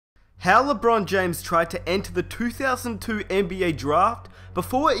How LeBron James tried to enter the 2002 NBA draft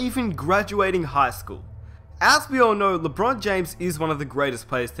before even graduating high school. As we all know, LeBron James is one of the greatest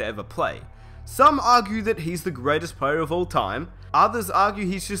players to ever play. Some argue that he's the greatest player of all time, others argue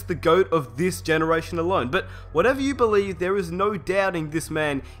he's just the GOAT of this generation alone, but whatever you believe, there is no doubting this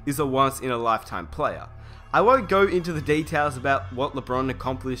man is a once-in-a-lifetime player. I won't go into the details about what LeBron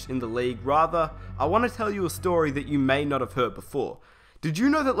accomplished in the league, rather, I want to tell you a story that you may not have heard before. Did you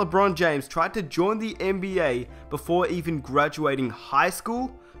know that LeBron James tried to join the NBA before even graduating high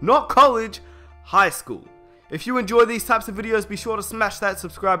school? Not college, high school. If you enjoy these types of videos, be sure to smash that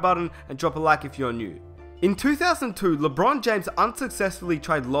subscribe button and drop a like if you're new. In 2002, LeBron James unsuccessfully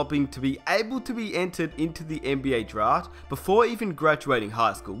tried lobbying to be able to be entered into the NBA draft before even graduating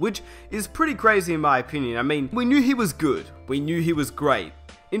high school, which is pretty crazy in my opinion. I mean, we knew he was good, we knew he was great.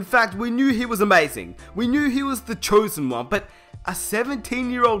 In fact, we knew he was amazing, we knew he was the chosen one, but a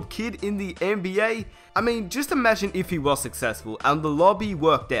 17-year-old kid in the NBA? I mean, just imagine if he was successful and the lobby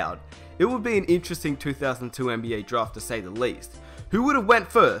worked out. It would be an interesting 2002 NBA draft to say the least. Who would have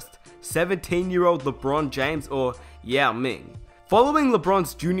went first? 17-year-old LeBron James or Yao Ming? Following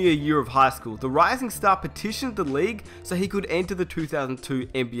LeBron's junior year of high school, the rising star petitioned the league so he could enter the 2002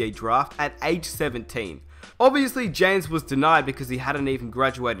 NBA draft at age 17. Obviously, James was denied because he hadn't even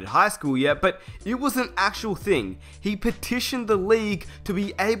graduated high school yet, but it was an actual thing. He petitioned the league to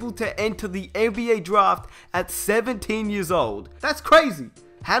be able to enter the NBA draft at 17 years old. That's crazy!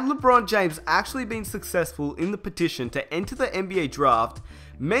 Had LeBron James actually been successful in the petition to enter the NBA draft,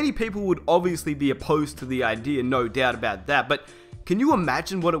 many people would obviously be opposed to the idea, no doubt about that, but can you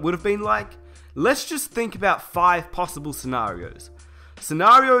imagine what it would have been like? Let's just think about 5 possible scenarios.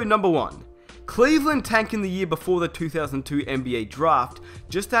 Scenario number 1. Cleveland tanking the year before the 2002 NBA draft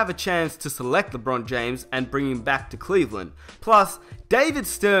just to have a chance to select LeBron James and bring him back to Cleveland. Plus, David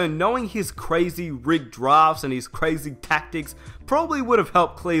Stern, knowing his crazy rigged drafts and his crazy tactics, probably would have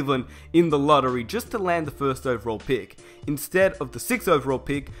helped Cleveland in the lottery just to land the first overall pick, instead of the 6th overall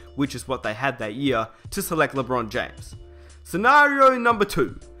pick, which is what they had that year, to select LeBron James. Scenario number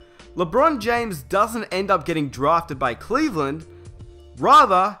 2. LeBron James doesn't end up getting drafted by Cleveland,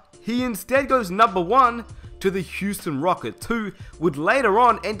 rather, he instead goes number 1 to the Houston Rockets, who would later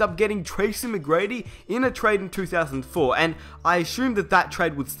on end up getting Tracy McGrady in a trade in 2004, and I assume that that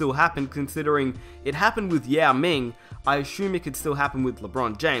trade would still happen considering it happened with Yao Ming. I assume it could still happen with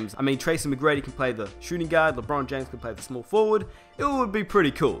LeBron James. I mean, Tracy McGrady can play the shooting guard, LeBron James can play the small forward. It would be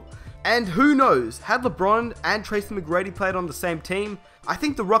pretty cool. And who knows, had LeBron and Tracy McGrady played on the same team, I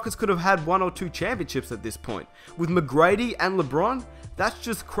think the Rockets could have had 1 or 2 championships at this point. With McGrady and LeBron, that's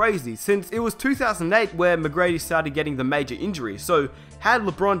just crazy, since it was 2008 where McGrady started getting the major injuries, so had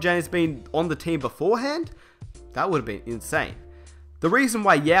LeBron James been on the team beforehand, that would have been insane. The reason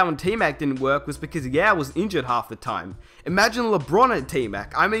why Yao and T-Mac didn't work was because Yao was injured half the time. Imagine LeBron and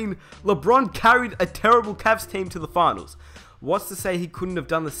T-Mac. I mean, LeBron carried a terrible Cavs team to the finals. What's to say he couldn't have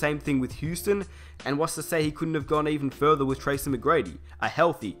done the same thing with Houston? And what's to say he couldn't have gone even further with Tracy McGrady? A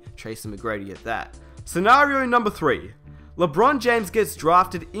healthy Tracy McGrady at that. Scenario number 3. LeBron James gets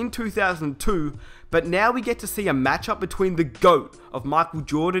drafted in 2002, but now we get to see a matchup between the GOAT of Michael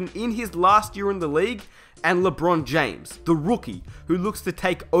Jordan in his last year in the league and LeBron James, the rookie who looks to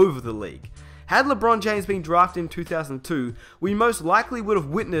take over the league. Had LeBron James been drafted in 2002, we most likely would have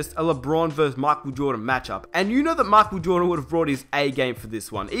witnessed a LeBron vs Michael Jordan matchup. And you know that Michael Jordan would have brought his A game for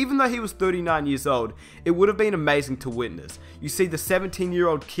this one. Even though he was 39 years old, it would have been amazing to witness. You see the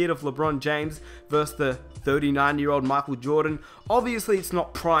 17-year-old kid of LeBron James versus the 39-year-old Michael Jordan. Obviously, it's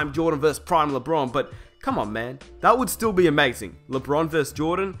not prime Jordan versus prime LeBron, but come on, man. That would still be amazing. LeBron versus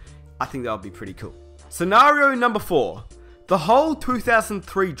Jordan, I think that would be pretty cool. Scenario number 4. The whole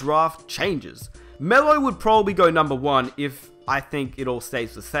 2003 draft changes. Melo would probably go number 1 if I think it all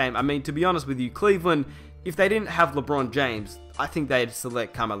stays the same. I mean, to be honest with you, Cleveland, if they didn't have LeBron James, I think they'd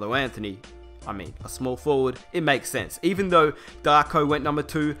select Carmelo Anthony. I mean, a small forward, it makes sense. Even though Darko went number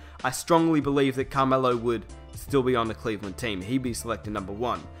 2, I strongly believe that Carmelo would still be on the Cleveland team. He'd be selected number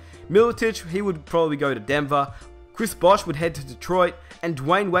 1. Miletich, he would probably go to Denver. Chris Bosh would head to Detroit, and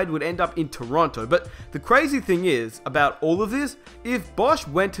Dwayne Wade would end up in Toronto. But the crazy thing is, about all of this, if Bosh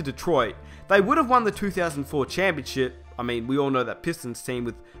went to Detroit, they would have won the 2004 championship. I mean, we all know that Pistons team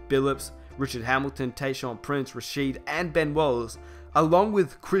with Billups, Richard Hamilton, Tayshaun Prince, Rasheed, and Ben Wallace, along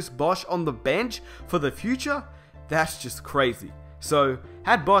with Chris Bosh on the bench for the future. That's just crazy. So,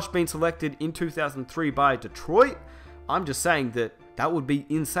 had Bosh been selected in 2003 by Detroit, I'm just saying that that would be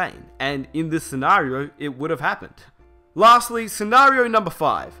insane, and in this scenario, it would have happened. Lastly, scenario number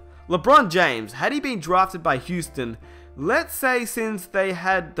 5. LeBron James, had he been drafted by Houston, let's say since they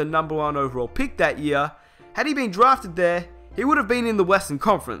had the #1 overall pick that year, had he been drafted there, he would have been in the Western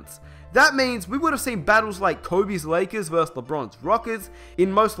Conference. That means we would have seen battles like Kobe's Lakers versus LeBron's Rockets in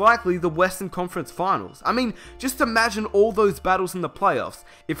most likely the Western Conference Finals. I mean, just imagine all those battles in the playoffs.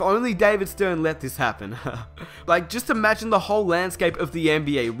 If only David Stern let this happen. Like, just imagine the whole landscape of the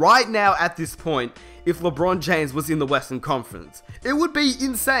NBA right now at this point if LeBron James was in the Western Conference. It would be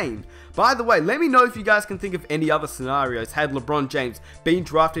insane. By the way, let me know if you guys can think of any other scenarios had LeBron James been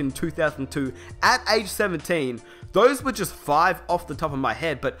drafted in 2002 at age 17. Those were just 5 off the top of my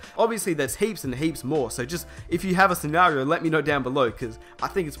head, but obviously there's heaps and heaps more, so just if you have a scenario, let me know down below, because I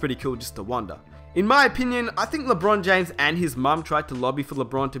think it's pretty cool just to wonder. In my opinion, I think LeBron James and his mum tried to lobby for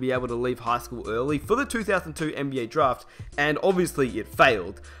LeBron to be able to leave high school early for the 2002 NBA draft, and obviously it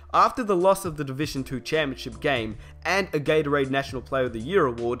failed. After the loss of the Division II championship game and a Gatorade National Player of the Year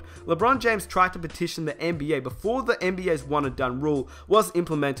award, LeBron James tried to petition the NBA before the NBA's one and done rule was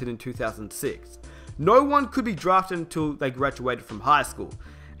implemented in 2006. No one could be drafted until they graduated from high school,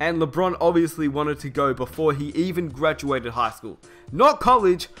 and LeBron obviously wanted to go before he even graduated high school. Not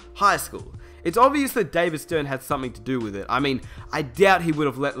college, high school. It's obvious that David Stern had something to do with it. I mean, I doubt he would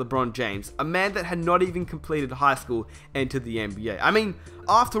have let LeBron James, a man that had not even completed high school, enter the NBA. I mean,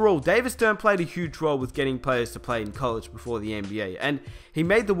 after all, David Stern played a huge role with getting players to play in college before the NBA, and he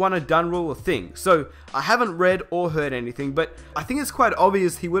made the one and done rule a thing. So, I haven't read or heard anything, but I think it's quite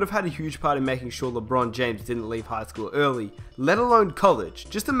obvious he would have had a huge part in making sure LeBron James didn't leave high school early, let alone college.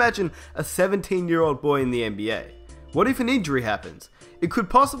 Just imagine a 17-year-old boy in the NBA. What if an injury happens? It could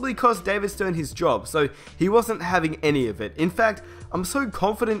possibly cost David Stern his job, so he wasn't having any of it. In fact, I'm so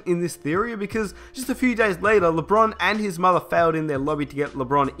confident in this theory because just a few days later, LeBron and his mother failed in their lobby to get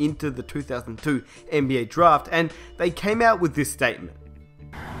LeBron into the 2002 NBA draft, and they came out with this statement.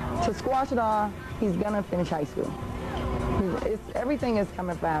 To squash it all, he's gonna finish high school. Everything is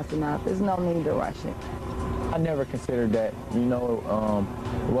coming fast enough. There's no need to rush it. I never considered that,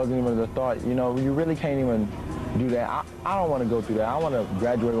 it wasn't even the thought, you really can't even do that. I don't want to go through that. I want to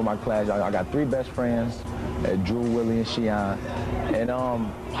graduate with my class. I got 3 best friends, Drew, Willie, and Shion. And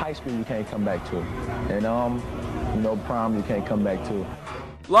high school you can't come back to. And prom you can't come back to.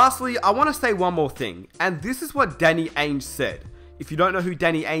 Lastly, I want to say one more thing, and this is what Danny Ainge said. If you don't know who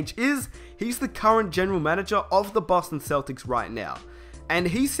Danny Ainge is, he's the current general manager of the Boston Celtics right now. And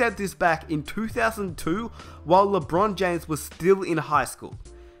he said this back in 2002 while LeBron James was still in high school.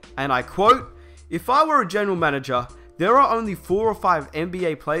 And I quote, "If I were a general manager, there are only 4 or 5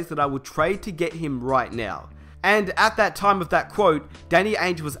 NBA players that I would trade to get him right now." And at that time of that quote, Danny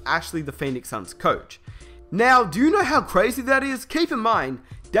Ainge was actually the Phoenix Suns coach. Now, do you know how crazy that is? Keep in mind,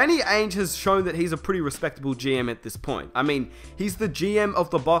 Danny Ainge has shown that he's a pretty respectable GM at this point. I mean, he's the GM of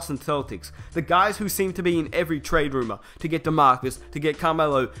the Boston Celtics, the guys who seem to be in every trade rumor to get DeMarcus, to get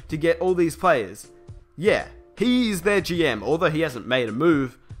Carmelo, to get all these players. Yeah, he is their GM, although he hasn't made a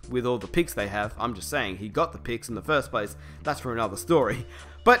move with all the picks they have. I'm just saying, he got the picks in the first place. That's for another story.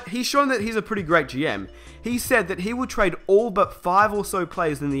 But he's shown that he's a pretty great GM. He said that he would trade all but 5 or so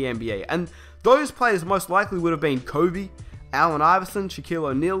players in the NBA, and those players most likely would have been Kobe, Allen Iverson, Shaquille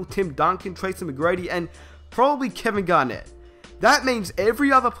O'Neal, Tim Duncan, Tracy McGrady, and probably Kevin Garnett. That means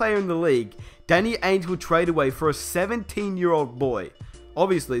every other player in the league, Danny Ainge would trade away for a 17-year-old boy.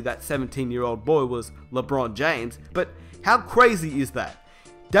 Obviously, that 17-year-old boy was LeBron James, but how crazy is that?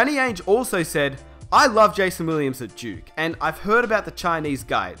 Danny Ainge also said, "I love Jason Williams at Duke, and I've heard about the Chinese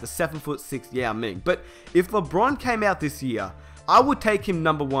guy, the 7'6" Yao Ming, but if LeBron came out this year, I would take him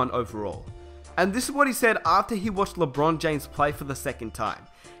 #1 overall." And this is what he said after he watched LeBron James play for the second time.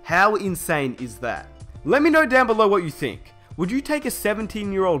 How insane is that? Let me know down below what you think. Would you take a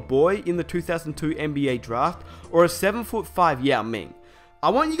 17-year-old boy in the 2002 NBA draft or a 7'5" Yao Ming? I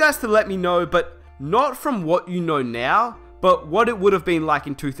want you guys to let me know, but not from what you know now, but what it would have been like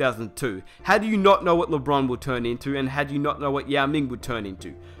in 2002. Had you not know what LeBron would turn into, and had you not know what Yao Ming would turn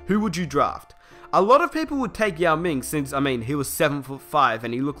into? Who would you draft? A lot of people would take Yao Ming since, he was 7'5"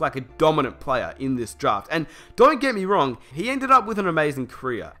 and he looked like a dominant player in this draft. And don't get me wrong, he ended up with an amazing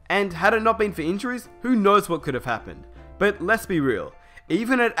career. And had it not been for injuries, who knows what could have happened. But let's be real,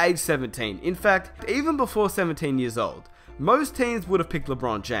 even at age 17, in fact, even before 17 years old, most teams would have picked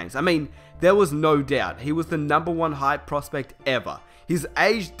LeBron James. There was no doubt he was the #1 hype prospect ever. His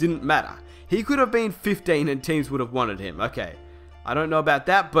age didn't matter. He could have been 15 and teams would have wanted him. Okay, I don't know about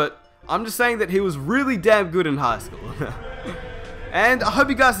that, but I'm just saying that he was really damn good in high school. And I hope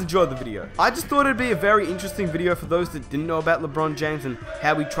you guys enjoyed the video. I just thought it'd be a very interesting video for those that didn't know about LeBron James and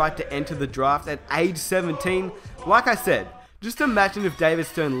how he tried to enter the draft at age 17. Like I said, just imagine if David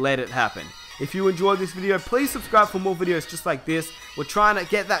Stern let it happen. If you enjoyed this video, please subscribe for more videos just like this. We're trying to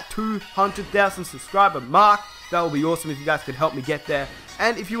get that 200,000 subscriber mark. That would be awesome if you guys could help me get there.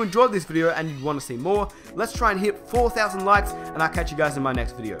 And if you enjoyed this video and you want to see more, let's try and hit 4,000 likes, and I'll catch you guys in my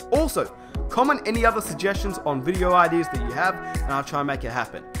next video. Also, comment any other suggestions on video ideas that you have, and I'll try and make it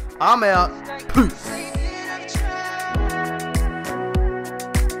happen. I'm out. Peace.